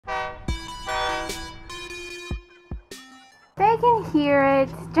can hear it.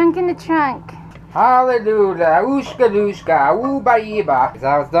 Junk in the trunk. Hallelujah, ooshka dooshka, woo-ba-yee-ba. Is that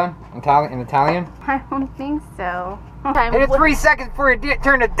how it's done? In Italian? I don't think so. Hit it 3 seconds before you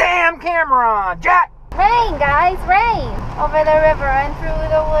turn the damn camera on, Jack! Rain, guys, rain! Over the river and through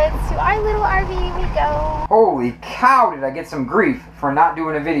the woods to our little RV we go. Holy cow, did I get some grief for not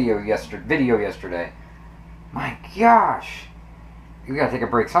doing a video yesterday. My gosh. We gotta take a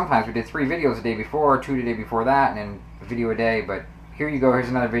break. Sometimes we did 3 videos a day before, 2 the day before that, and then a video a day, but here you go, here's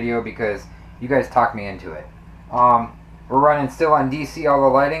another video because you guys talked me into it. We're running still on DC, all the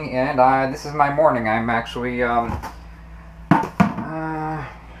lighting, and this is my morning. I'm actually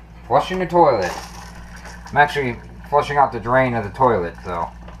flushing the toilet. I'm actually flushing out the drain of the toilet, so.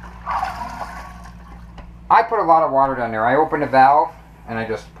 I put a lot of water down there. I open the valve, and I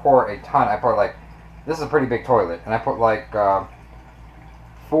just pour a ton. I put like, this is a pretty big toilet, and I put like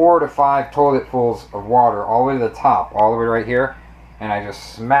 4 to 5 toiletfuls of water all the way to the top, all the way right here, and I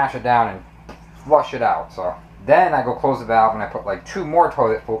just smash it down and flush it out. So then I go close the valve, and I put like 2 more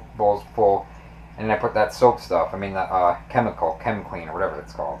toilet bowls full, and then I put that soap stuff. I mean the chem clean or whatever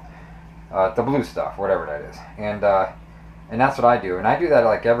it's called. The blue stuff, whatever that is, and that's what I do, and I do that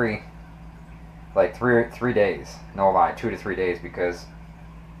like every like three days. No lie, 2 to 3 days, because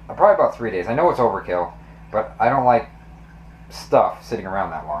probably about 3 days. I know it's overkill, but I don't like stuff sitting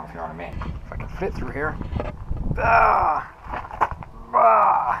around that long, if you know what I mean. If I can fit through here.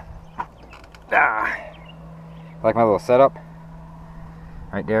 Like my little setup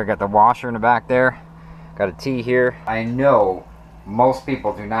right there. Got the washer in the back there. Got a T here. I know most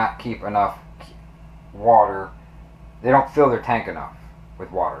people do not keep enough water. They don't fill their tank enough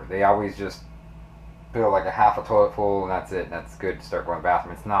with water. They always just fill like a half a toilet full and that's it. That's good to start going to the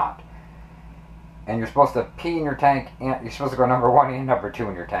bathroom. It's not. And you're supposed to pee in your tank, and you're supposed to go number 1 and number 2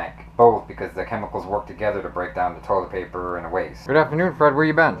 in your tank. Both, because the chemicals work together to break down the toilet paper and the waste. Good afternoon, Fred. Where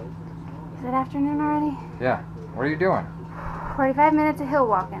you been? Is it afternoon already? Yeah. What are you doing? 45 minutes of hill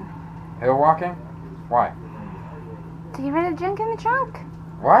walking. Hill walking? Why? To get rid of junk in the trunk.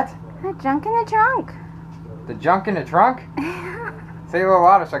 What? The junk in the trunk. The junk in the trunk? Say it a little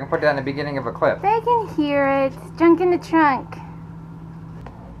louder so I can put that in the beginning of a clip. They can hear it. Junk in the trunk.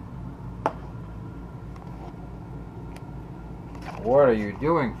 What are you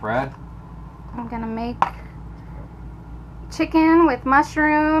doing, Fred? I'm gonna make chicken with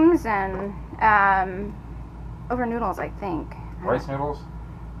mushrooms and over noodles, I think. Rice noodles?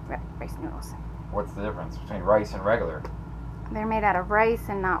 Rice noodles. What's the difference between rice and regular? They're made out of rice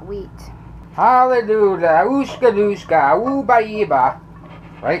and not wheat. Hallelujah, ooshka dooshka, woo-ba-yee-ba.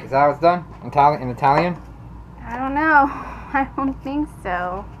 Right? Is that how it's done? In Italian? I don't know. I don't think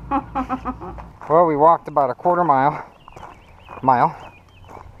so. Well, we walked about a quarter mile,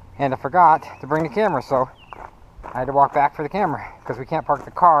 and I forgot to bring the camera, so I had to walk back for the camera, because we can't park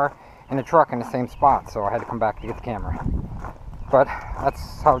the car and the truck in the same spot, so I had to come back to get the camera. But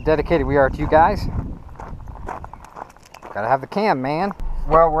that's how dedicated we are to you guys. Gotta have the cam, man.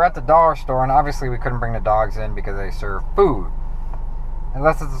 Well, we're at the dollar store, and obviously we couldn't bring the dogs in because they serve food.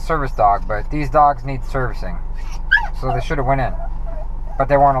 Unless it's a service dog, but these dogs need servicing. So they should have went in. But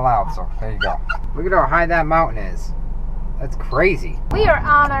they weren't allowed, so there you go. Look at how high that mountain is. That's crazy. We are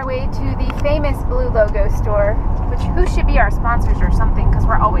on our way to the famous Blue Logo store, who should be our sponsors or something, because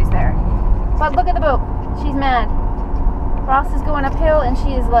we're always there. But look at the boat. She's mad. Ross is going uphill, and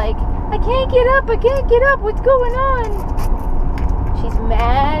she is like, I can't get up, I can't get up, what's going on? She's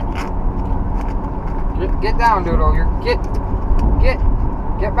mad. Get down, Doodle.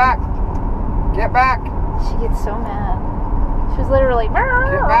 Get back. Get back. She gets so mad. She was literally, get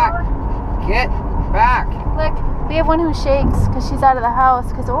back. Get back. Look, we have one who shakes because she's out of the house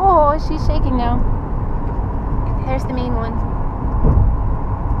because, oh, she's shaking now. There's the main one.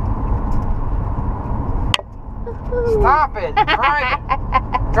 Stop it.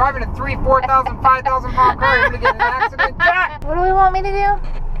 Driving a 3,000, 4,000, 5,000 pound car, you're going to get in an accident. Jack! What do we want me to do?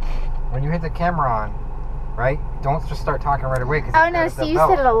 When you hit the camera on, right? Don't just start talking right away. Oh no, see, you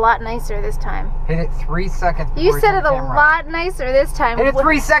said it a lot nicer this time. Hit it 3 seconds before you said it a lot nicer this time. Hit it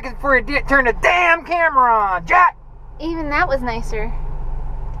 3 seconds before you turn the damn camera on, Jack! Even that was nicer.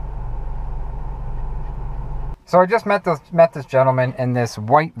 So I just met this gentleman in this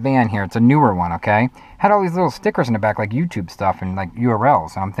white van here. It's a newer one, okay? Had all these little stickers in the back, like YouTube stuff and like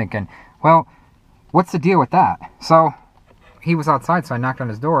URLs. And I'm thinking, well, what's the deal with that? So he was outside, so I knocked on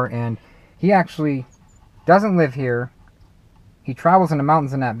his door, and he actually doesn't live here. He travels in the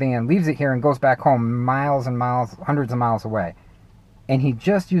mountains in that van, leaves it here, and goes back home miles and miles, hundreds of miles away. And he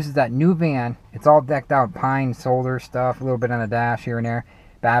just uses that new van. It's all decked out, pine, solar stuff, a little bit on the dash here and there.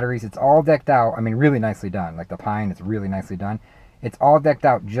 batteries. It's all decked out. I mean, really nicely done. Like the pine, it's really nicely done. It's all decked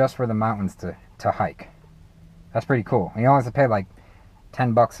out just for the mountains to hike. That's pretty cool. You only have to pay like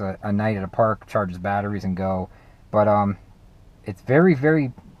 $10 a night at a park, charges batteries and go. But it's very,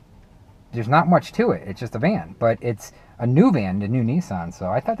 very, there's not much to it. It's just a van. But it's a new van, a new Nissan. So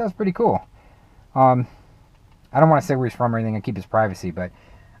I thought that was pretty cool. I don't want to say where he's from or anything and keep his privacy, but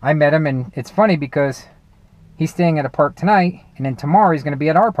I met him, and it's funny because he's staying at a park tonight, and then tomorrow he's going to be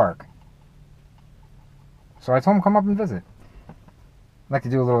at our park. So I told him come up and visit. I'd like to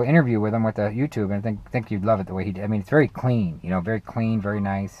do a little interview with him with the YouTube, and I think you'd love it the way he did. I mean, it's very clean, you know, very clean, very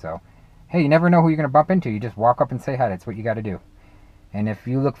nice. So, hey, you never know who you're going to bump into. You just walk up and say hi. That's what you got to do. And if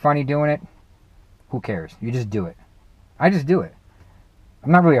you look funny doing it, who cares? You just do it. I just do it.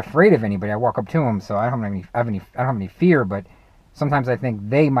 I'm not really afraid of anybody. I walk up to them, so I don't have any fear. But sometimes I think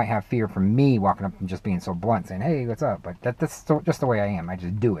they might have fear from me walking up and just being so blunt, saying, "Hey, what's up?" But that's just the way I am. I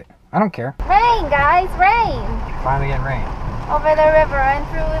just do it. I don't care. Rain, guys, rain. Finally getting rain. Over the river and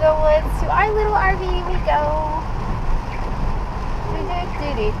through the woods to our little RV we go.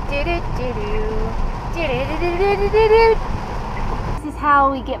 This is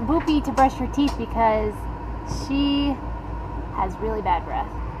how we get Boopy to brush her teeth because she has really bad breath.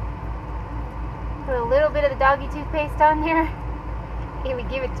 Put a little bit of the doggy toothpaste on there and we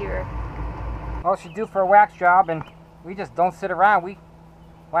give it to her. Well, she's due for a wax job, and we just don't sit around. We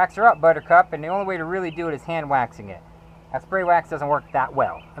wax her up, Buttercup, and the only way to really do it is hand waxing it. That spray wax doesn't work that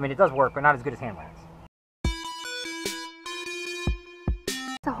well. I mean, it does work, but not as good as hand wax.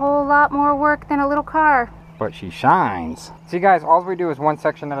 It's a whole lot more work than a little car. But she shines. See, guys, all we do is one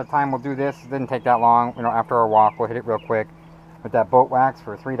section at a time. We'll do this. It didn't take that long. You know, after our walk, we'll hit it real quick. With that boat wax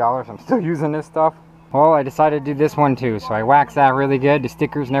for $3. I'm still using this stuff. Well, I decided to do this one too. So I waxed that really good, the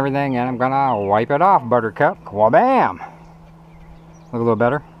stickers and everything, and I'm gonna wipe it off, Buttercup. Wha-bam! Look a little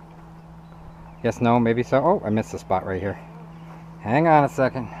better. Yes, no, maybe so. Oh, I missed a spot right here. Hang on a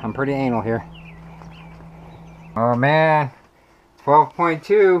second. I'm pretty anal here. Oh man,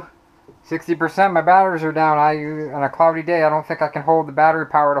 12.2. 60%. My batteries are down. On a cloudy day, I don't think I can hold the battery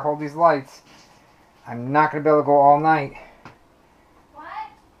power to hold these lights. I'm not gonna be able to go all night.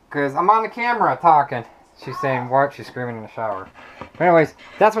 Because I'm on the camera talking. She's saying what? She's screaming in the shower. But anyways,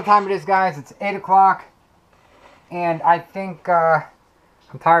 that's what time it is, guys. It's 8 o'clock. And I think I'm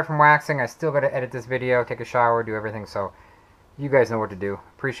tired from waxing. I still got to edit this video, take a shower, do everything. So you guys know what to do.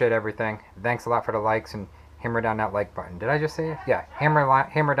 Appreciate everything. Thanks a lot for the likes, and hammer down that like button. Did I just say it? Yeah,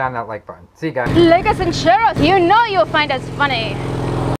 hammer down that like button. See you guys. Like us and share us. You know you'll find us funny.